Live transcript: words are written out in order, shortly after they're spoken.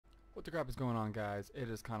What the crap is going on, guys? It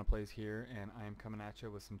is Plays here, and I am coming at you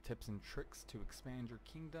with some tips and tricks to expand your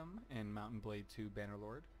kingdom in Mountain Blade 2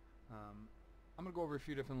 Bannerlord. I'm going to go over a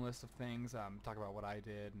few different lists of things, talk about what I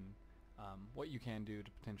did, and what you can do to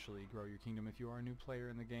potentially grow your kingdom if you are a new player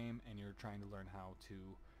in the game and you're trying to learn how to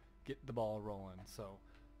get the ball rolling. So,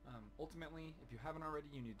 ultimately, if you haven't already,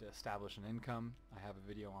 you need to establish an income. I have a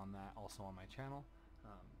video on that also on my channel.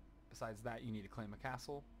 Besides that, you need to claim a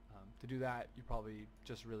castle. To do that, you probably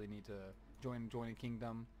just really need to join a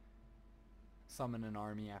kingdom, summon an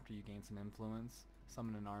army after you gain some influence,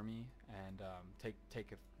 summon an army, and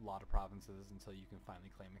take a lot of provinces until you can finally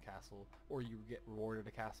claim a castle, or you get rewarded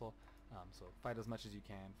a castle. So fight as much as you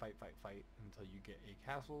can, fight until you get a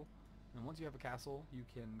castle. And once you have a castle, you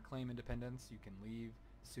can claim independence, you can leave,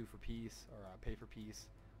 sue for peace, or pay for peace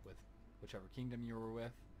with whichever kingdom you were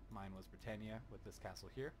with. Mine was Britannia with this castle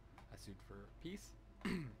here. I sued for peace.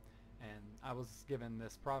 And I was given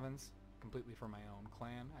this province completely for my own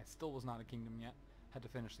clan. I still was not a kingdom yet. Had to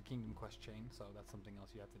finish the kingdom quest chain, so that's something else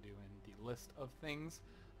you have to do in the list of things.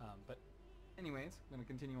 But anyways, I'm going to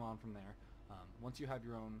continue on from there. Once you have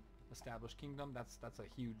your own established kingdom, that's a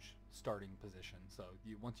huge starting position. So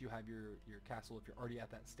once you have your castle, if you're already at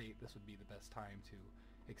that state, this would be the best time to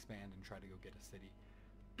expand and try to go get a city.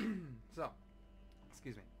 So,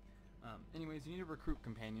 excuse me. Anyways, you need to recruit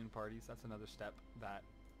companion parties. That's another step that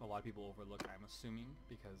a lot of people overlook, I'm assuming,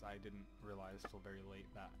 because I didn't realize till very late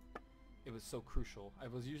that it was so crucial. I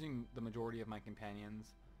was using the majority of my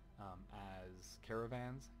companions as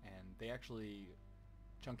caravans, and they actually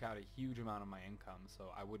chunk out a huge amount of my income, so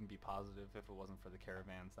I wouldn't be positive if it wasn't for the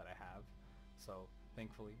caravans that I have. So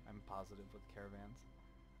thankfully I'm positive with caravans.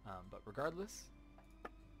 But regardless,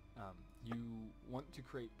 you want to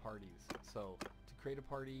create parties. So to create a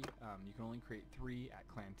party, you can only create 3 at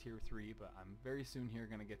clan tier 3, but I'm very soon here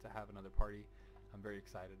going to get to have another party. I'm very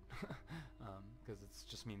excited because it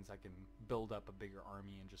just means I can build up a bigger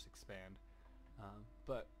army and just expand.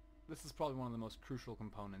 But this is probably one of the most crucial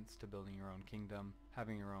components to building your own kingdom,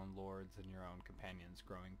 having your own lords and your own companions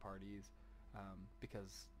growing parties,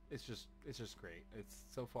 because it's just great. It's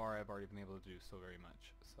so far I've already been able to do so very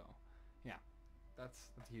much. So yeah.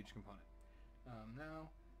 That's a huge component. Now,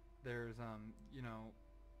 there's you know,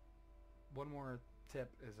 one more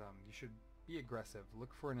tip is you should be aggressive.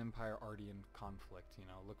 Look for an empire already in conflict. You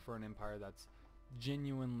know, look for an empire that's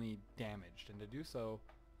genuinely damaged, and to do so,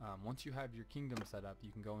 once you have your kingdom set up,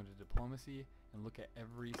 you can go into diplomacy and look at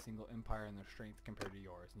every single empire and their strength compared to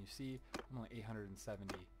yours. And you see, I'm only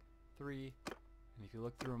 873, and if you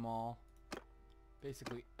look through them all,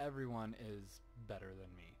 basically everyone is better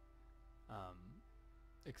than me.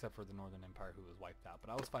 Except for the Northern Empire, who was wiped out.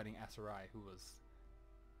 But I was fighting Asarai, who was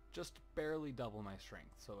just barely double my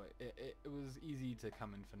strength, so it was easy to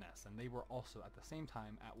come and finesse. And they were also at the same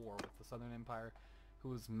time at war with the Southern Empire, who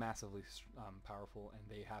was massively powerful, and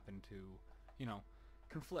they happened to, you know,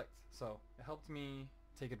 conflict. So it helped me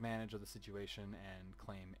take advantage of the situation and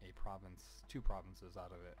claim a province, 2 provinces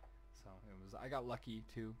out of it. So I got lucky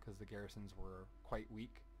too, because the garrisons were quite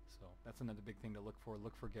weak. So that's another big thing to look for.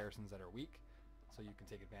 Look for garrisons that are weak, so you can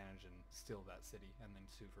take advantage and steal that city and then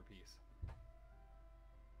sue for peace.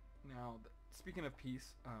 Now, speaking of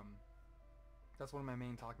peace, that's one of my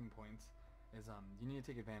main talking points, is you need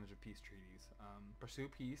to take advantage of peace treaties. Pursue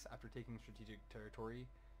peace after taking strategic territory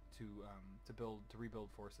to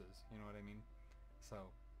rebuild forces. You know what I mean? So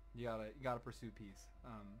you gotta pursue peace.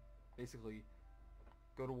 Basically,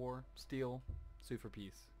 go to war, steal, sue for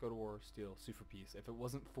peace. Go to war, steal, sue for peace. If it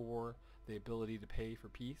wasn't for the ability to pay for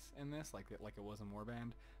peace in this, like it was in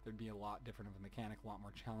Warband, there'd be a lot different of a mechanic, a lot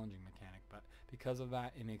more challenging mechanic. But because of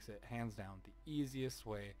that, it makes it hands down the easiest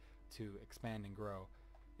way to expand and grow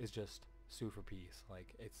is just sue for peace.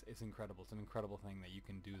 Like it's incredible. It's an incredible thing that you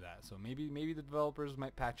can do that. So maybe the developers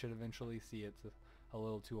might patch it eventually, see it's a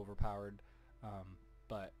little too overpowered,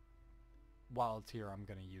 but while it's here, I'm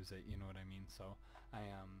gonna use it. You know what I mean? So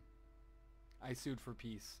I sued for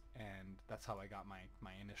peace, and that's how I got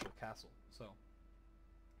my initial castle. So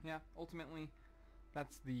yeah, ultimately,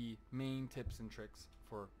 that's the main tips and tricks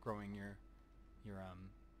for growing your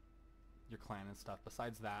clan and stuff.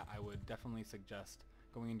 Besides that, I would definitely suggest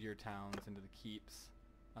going into your towns, into the keeps,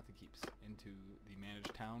 not the keeps, into the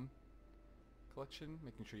managed town collection,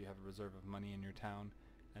 making sure you have a reserve of money in your town,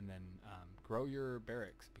 and then grow your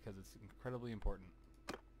barracks, because it's incredibly important.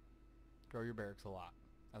 Grow your barracks a lot,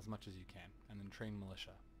 as much as you can, and then train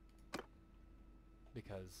militia,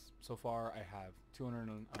 because so far I have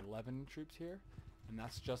 211 troops here, and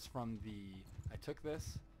that's just from I took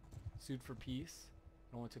this, sued for peace,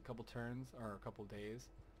 it only took a couple turns, or a couple days,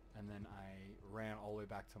 and then I ran all the way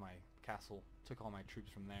back to my castle, took all my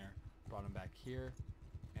troops from there, brought them back here,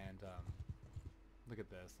 and look at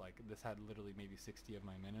this. Like, this had literally maybe 60 of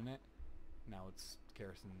my men in it. Now its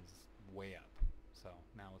garrison's way up, so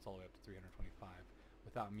now it's all the way up to 325.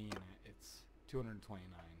 Without me in it, it's 229.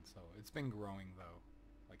 So it's been growing though,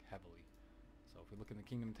 like heavily. So if we look in the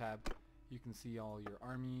Kingdom tab, you can see all your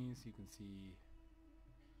armies. You can see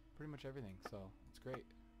pretty much everything. So it's great.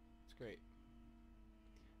 It's great.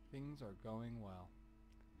 Things are going well.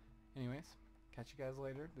 Anyways, catch you guys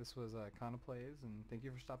later. This was Kana Plays, and thank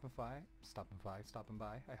you for stopping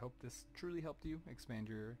by. I hope this truly helped you expand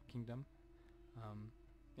your kingdom.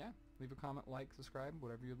 Yeah, leave a comment, like, subscribe,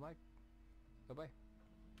 whatever you'd like. Bye bye.